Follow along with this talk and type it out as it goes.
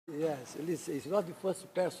Yes, listen, it's not the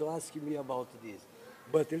first person asking me about this.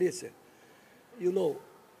 But listen, you know,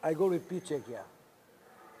 I go repeat again.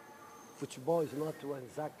 Football is not one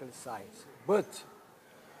exactly science. But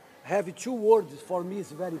have two words for me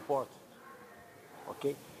is very important.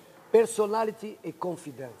 Okay? Personality and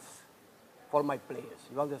confidence for my players.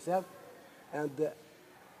 You understand? And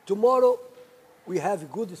tomorrow we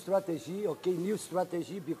have good strategy, okay, new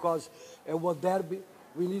strategy because one derby,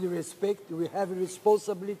 we need respect, we have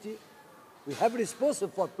responsibility. We have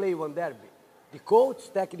responsibility for playing one derby. The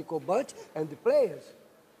coach, technical bunch, and the players.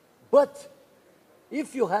 But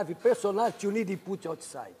if you have a personality, you need to put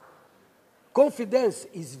outside. Confidence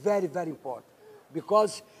is very, very important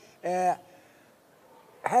because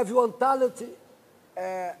have one talent,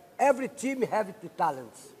 every team have the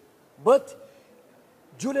talents. But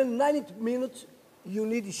during 90 minutes, you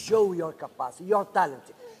need to show your capacity, your talent.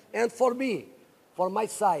 And for me, for my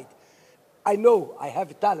side, I know I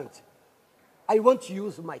have talent. I want to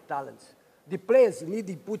use my talents. The players need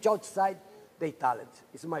to put outside their talent.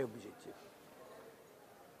 It's my objective.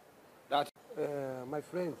 My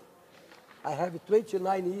friend, I have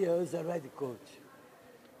 29 years already coach.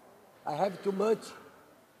 I have too much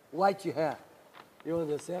white hair. You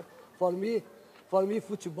understand? For me,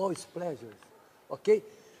 football is pleasure. Okay?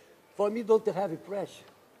 For me, don't have pressure.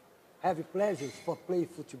 Have pleasures for play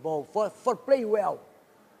football, for play well.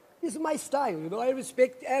 It's my style, you know. I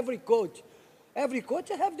respect every coach. Every coach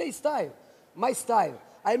have their style. My style.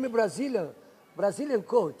 I'm a Brazilian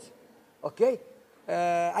coach. Okay?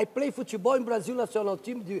 I play football in Brazil national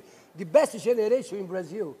team, the best generation in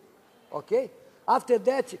Brazil. Okay? After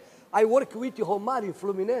that, I work with Romário in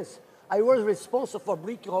Fluminense. I was responsible for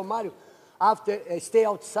bringing Romário after stay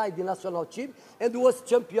outside the national team and was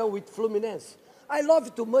champion with Fluminense. I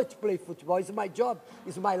love too much play football. It's my job.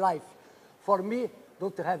 It's my life. For me,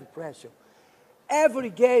 don't have pressure. Every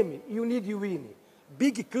game, you need to win.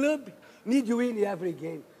 Big club, need to win every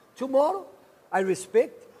game. Tomorrow, I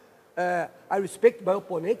respect my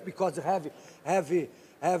opponent because I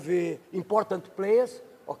have important players,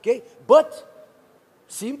 okay? But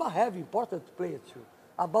Simba have important players too.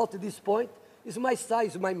 About this point, it's my style,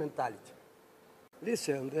 it's my mentality.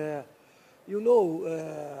 Listen, you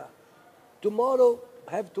know, tomorrow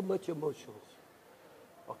have too much emotions,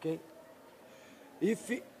 okay?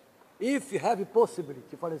 If you have a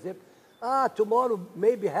possibility, for example, tomorrow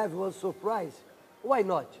maybe have one surprise, why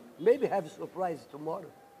not? Maybe have a surprise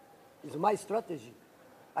tomorrow. It's my strategy.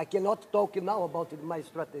 I cannot talk now about it, my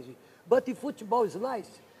strategy. But if football is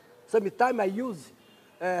nice, sometimes I use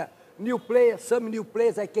new players, some new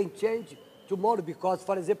players I can change tomorrow because,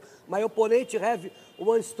 for example, my opponent have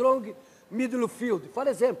one strong middle field. For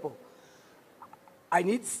example, I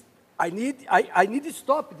need to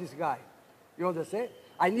stop this guy. You understand?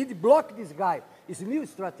 I need to block this guy. It's a new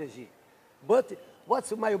strategy. But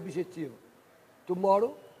what's my objective?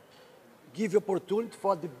 Tomorrow, give opportunity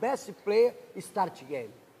for the best player start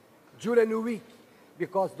game during the week.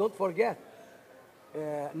 Because don't forget,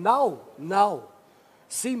 now,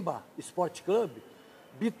 Simba Sports Club,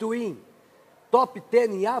 between top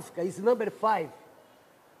 10 in Africa, is number 5.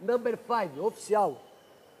 Number 5, official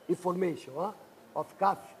information of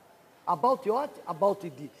CAF. About what? About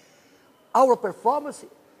our performance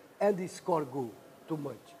and the score goal too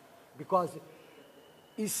much. Because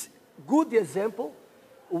it's good example,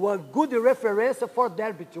 one good reference for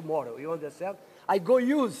derby tomorrow, you understand? I go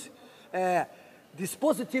use this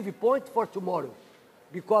positive point for tomorrow.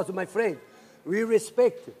 Because, my friend, we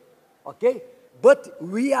respect, okay? But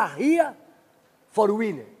we are here for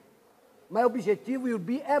winning. My objective will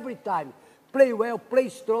be every time, play well, play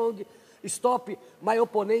strong, stop my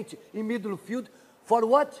opponent in middle field. For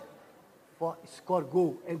what? For score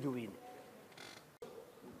goal and win.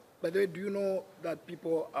 By the way, do you know that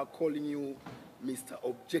people are calling you Mr.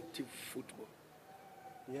 Objective Football?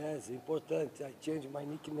 Yes, important. I changed my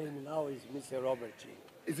nickname now is Mr. Robertinho.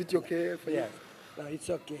 Is it okay for you? Yes, no, it's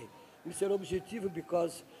okay. Mr. Objective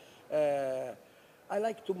because I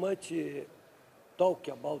like too much talk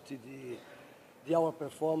about our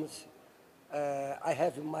performance. I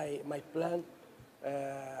have my plan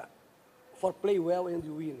for play well and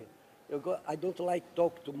win. I don't like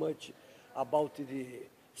talk too much about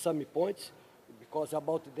some points because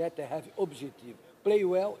about that I have objective. Play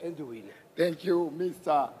well and win. Thank you,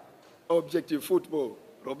 Mr. Objective Football,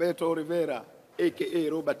 Roberto Rivera, a.k.a.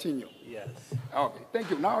 Robertinho. Yes. Okay, thank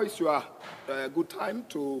you. Now it's your good time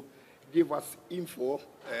to give us info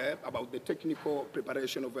about the technical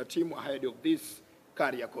preparation of your team ahead of this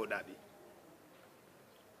Kariako derby.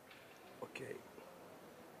 Okay.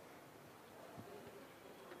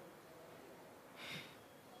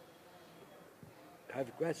 have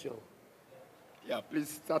a question? Yeah, please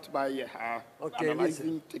start by Okay,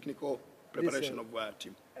 analyzing technical preparation Listen. of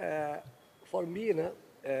team. For me,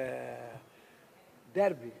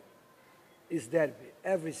 derby is derby.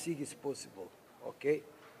 Everything is possible, okay?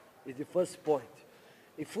 It's the first point.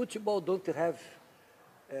 In football, don't have,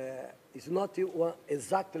 it's not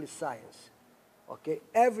exactly science, okay?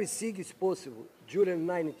 Everything is possible during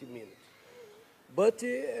 90 minutes. But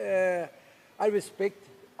I respect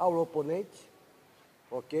our opponent,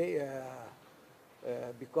 okay?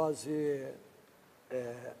 Because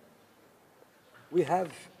we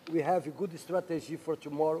have a good strategy for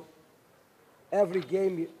tomorrow. Every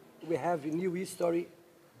game we have a new history,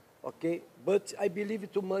 okay? But I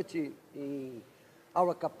believe too much in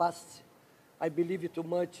our capacity. I believe too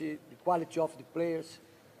much in the quality of the players.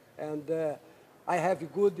 And I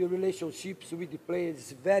have good relationships with the players.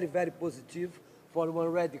 It's very, very positive for one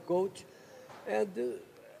ready coach. And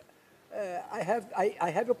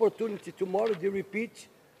I have opportunity tomorrow to repeat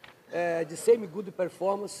the same good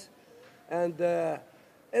performance and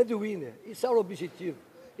win. It's our objective.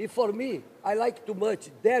 If for me, I like too much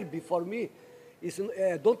derby. For me, is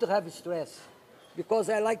don't have stress because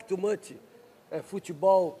I like too much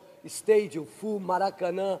football stadium full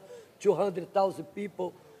Maracanã, 200,000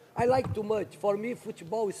 people. I like too much. For me,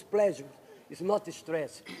 football is pleasure. It's not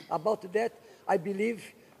stress. About that, I believe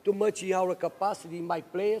too much in our capacity, in my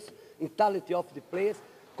players, in talent of the players,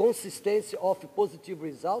 consistency of positive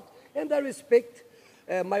result, and I respect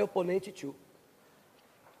my opponent too.